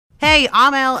Hey,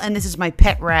 I'm Elle, and this is my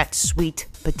pet rat, Sweet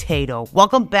Potato.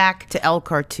 Welcome back to Elle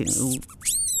Cartoon.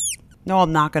 No,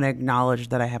 I'm not going to acknowledge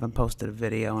that I haven't posted a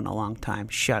video in a long time.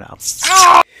 Shut up.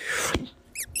 I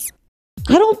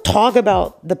don't talk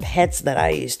about the pets that I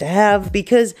used to have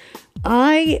because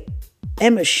I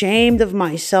am ashamed of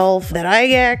myself that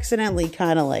I accidentally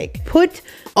kind of like put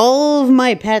all of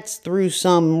my pets through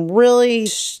some really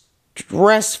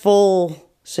stressful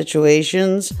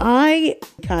situations. I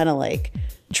kind of like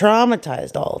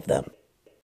traumatized all of them.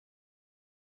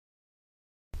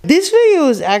 This video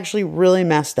is actually really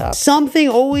messed up. Something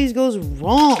always goes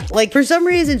wrong. Like, for some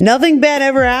reason, nothing bad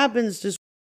ever happens. Just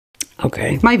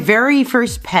okay. My very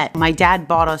first pet, my dad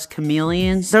bought us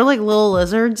chameleons. They're like little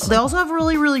lizards. They also have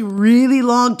really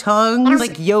long tongues,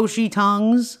 like Yoshi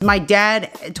tongues. My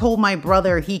dad told my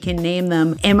brother he can name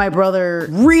them, and my brother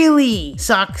really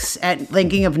sucks at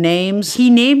thinking of names. He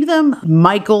named them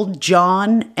Michael,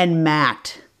 John, and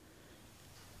Matt.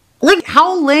 Like,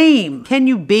 how lame can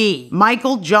you be?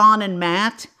 Michael, John, and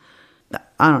Matt?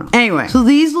 I don't know. Anyway, so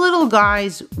these little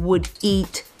guys would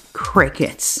eat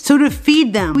crickets. So to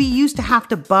feed them, we used to have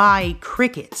to buy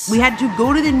crickets. We had to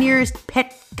go to the nearest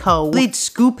Petco. They'd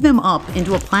scoop them up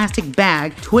into a plastic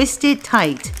bag, twist it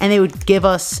tight, and they would give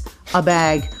us a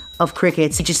bag of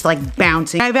crickets, just like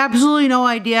bouncing. I have absolutely no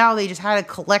idea how they just had a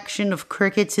collection of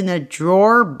crickets in a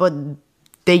drawer, but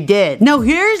they did. Now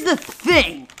here's the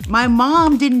thing. My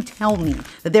mom didn't tell me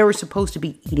that they were supposed to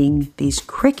be eating these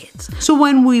crickets. So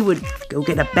when we would go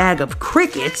get a bag of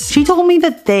crickets, she told me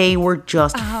that they were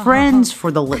just friends for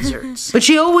the lizards. But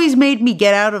she always made me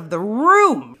get out of the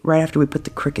room right after we put the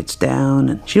crickets down,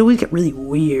 and she'd always get really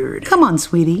weird. Come on,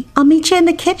 sweetie. I'll meet you in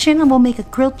the kitchen and we'll make a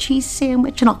grilled cheese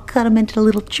sandwich and I'll cut them into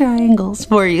little triangles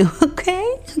for you,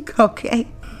 okay? Okay.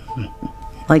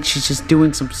 Like she's just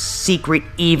doing some secret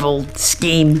evil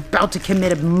scheme, about to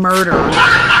commit a murder.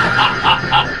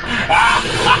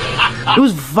 It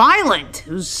was violent.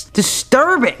 It was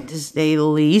disturbing, to say the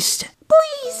least.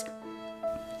 Please,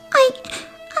 I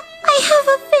have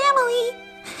a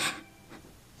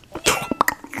family.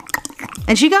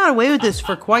 And she got away with this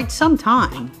for quite some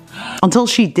time, until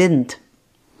she didn't.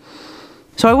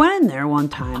 So I went in there one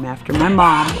time after my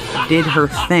mom did her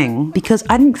thing because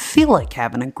I didn't feel like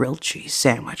having a grilled cheese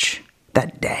sandwich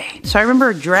that day. So I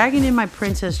remember dragging in my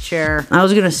princess chair. I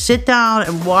was gonna sit down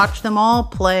and watch them all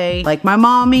play like my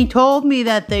mommy told me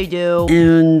that they do.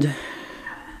 And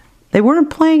they weren't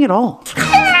playing at all.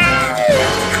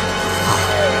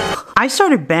 I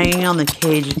started banging on the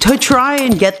cage to try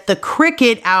and get the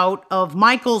cricket out of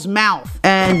Michael's mouth.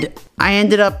 And I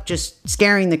ended up just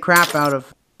scaring the crap out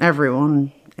of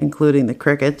everyone, including the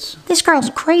crickets. This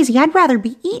girl's crazy. I'd rather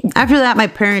be eaten. After that, my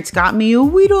parents got me a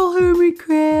Weedle hermit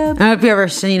crab. I don't know if you've ever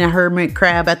seen a hermit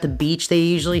crab at the beach. They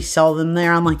usually sell them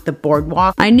there on like the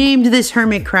boardwalk. I named this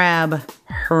hermit crab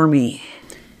Hermie,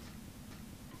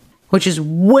 which is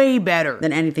way better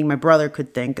than anything my brother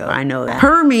could think of. I know that.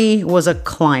 Hermie was a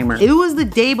climber. It was the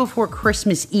day before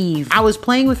Christmas Eve. I was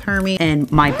playing with Hermie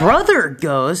and my brother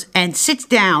goes and sits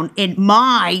down in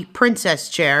my princess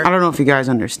chair. I don't know if you guys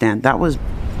understand. That was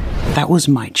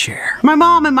my chair. My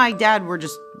mom and my dad were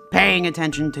just paying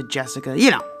attention to Jessica.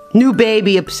 You know, new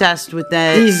baby obsessed with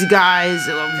these guys.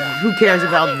 Who cares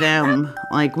about them?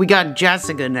 Like, we got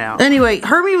Jessica now. Anyway,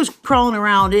 Hermie was crawling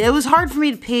around. It was hard for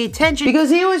me to pay attention because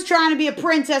he was trying to be a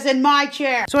princess in my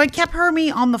chair. So I kept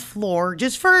Hermie on the floor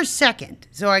just for a second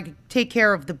so I could take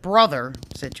care of the brother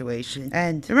situation.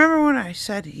 And remember when I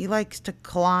said he likes to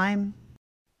climb?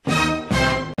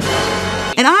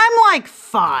 And I'm like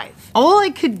 5. All I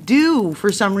could do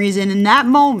for some reason in that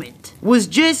moment was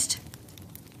just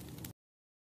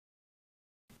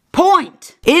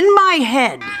point. In my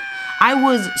head, I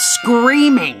was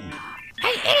screaming.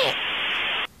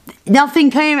 Nothing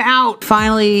came out.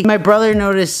 Finally, my brother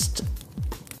noticed.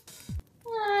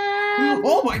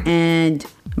 Oh my. And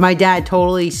my dad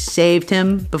totally saved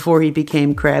him before he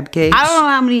became crab cakes. I don't know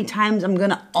how many times I'm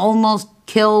gonna almost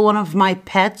kill one of my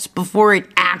pets before it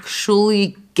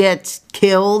actually gets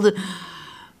killed.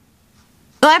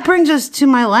 That brings us to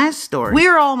my last story.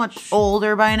 We're all much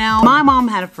older by now. My mom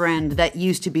had a friend that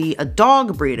used to be a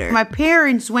dog breeder. My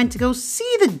parents went to go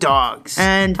see the dogs.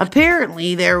 And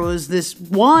apparently there was this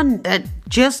one that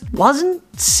just wasn't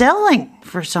selling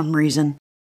for some reason.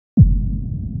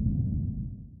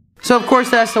 So of course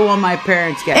that's the one my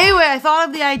parents get. Anyway, I thought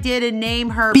of the idea to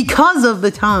name her because of the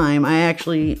time I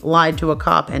actually lied to a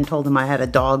cop and told him I had a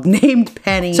dog named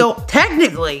Penny. So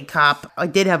technically, cop, I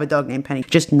did have a dog named Penny,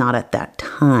 just not at that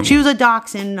time. She was a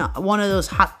dachshund, one of those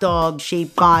hot dog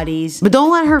shaped bodies. But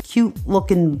don't let her cute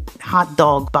looking hot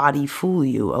dog body fool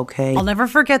you, okay? I'll never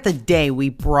forget the day we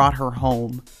brought her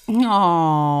home.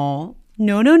 Aww.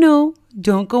 No.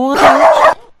 Don't go on the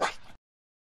couch.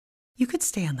 You could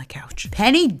stay on the couch.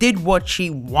 Penny did what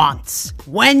she wants,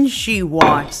 when she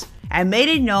wants, and made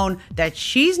it known that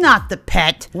she's not the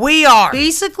pet. We are.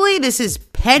 Basically, this is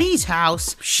Penny's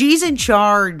house. She's in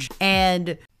charge,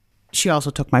 and she also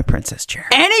took my princess chair.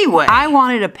 Anyway, I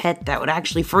wanted a pet that would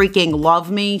actually freaking love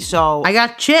me, so I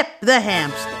got Chip the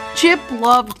hamster. Chip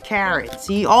loved carrots.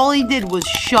 All he did was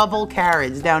shovel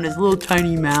carrots down his little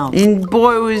tiny mouth. And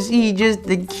boy, was he just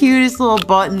the cutest little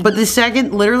button. But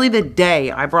literally the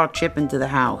day I brought Chip into the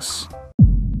house.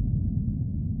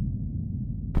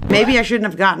 Maybe I shouldn't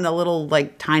have gotten a little,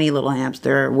 tiny little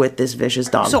hamster with this vicious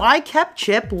dog. So I kept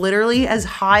Chip literally as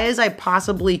high as I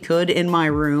possibly could in my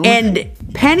room. And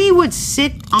Penny would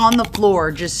sit on the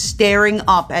floor just staring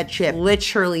up at Chip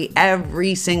literally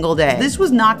every single day. This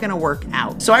was not gonna work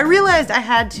out. So I realized I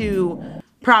had to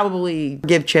probably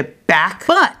give Chip back.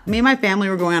 But me and my family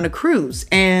were going on a cruise,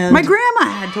 and my grandma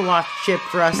had to watch Chip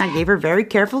for us. And I gave her very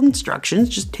careful instructions.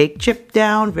 Just take Chip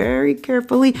down very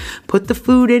carefully, put the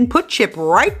food in, put Chip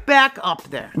right back up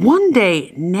there. One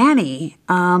day, Nanny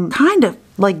kind of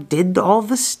did all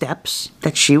the steps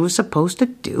that she was supposed to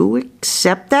do,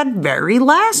 except that very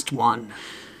last one.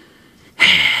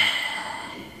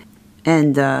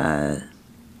 And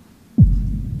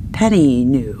Penny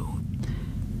knew.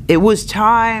 It was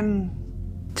time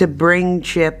to bring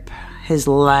Chip his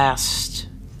last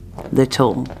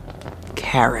little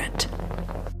carrot.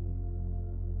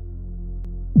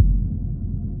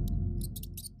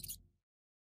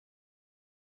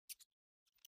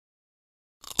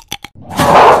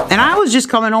 And I was just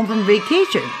coming home from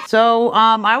vacation. So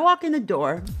I walk in the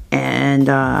door and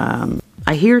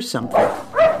I hear something.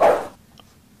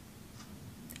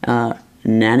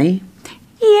 Nanny?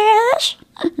 Yes?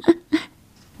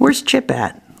 Where's Chip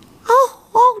at?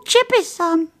 Chip is,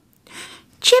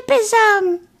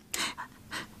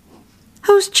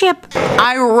 who's Chip?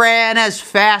 I ran as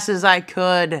fast as I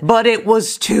could, but it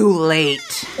was too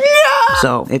late. No!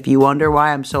 So, if you wonder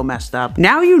why I'm so messed up,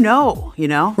 now you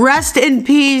know? Rest in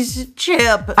peace,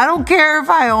 Chip. I don't care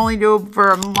if I only do it for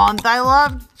a month. I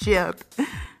love Chip.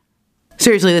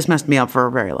 Seriously, this messed me up for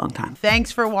a very long time.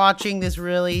 Thanks for watching this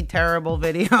really terrible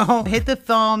video. Hit the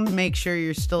thumb, make sure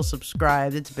you're still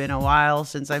subscribed. It's been a while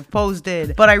since I've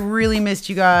posted, but I really missed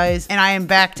you guys, and I am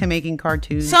back to making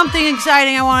cartoons. Something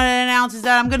exciting I wanted to announce is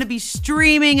that I'm gonna be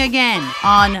streaming again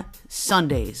on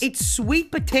Sundays. It's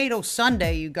Sweet Potato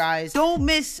Sunday, you guys. Don't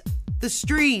miss the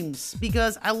streams,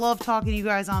 because I love talking to you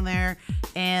guys on there,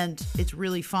 and it's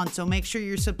really fun. So make sure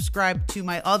you're subscribed to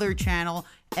my other channel,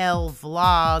 L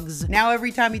Vlogs. Now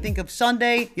every time you think of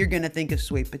Sunday, you're gonna think of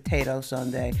Sweet Potato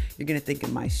Sunday. You're gonna think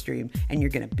of my stream, and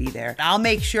you're gonna be there. I'll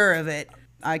make sure of it.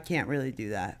 I can't really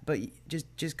do that, but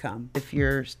just come. If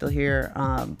you're still here,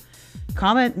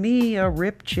 comment me a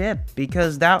rip Chip,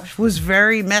 because that was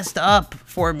very messed up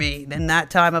for me in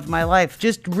that time of my life.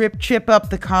 Just rip Chip up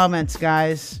the comments,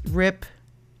 guys. Rip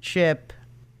Chip.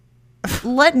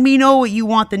 Let me know what you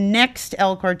want the next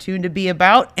L cartoon to be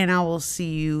about, and I will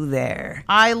see you there.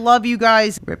 I love you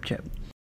guys. Rip Chip.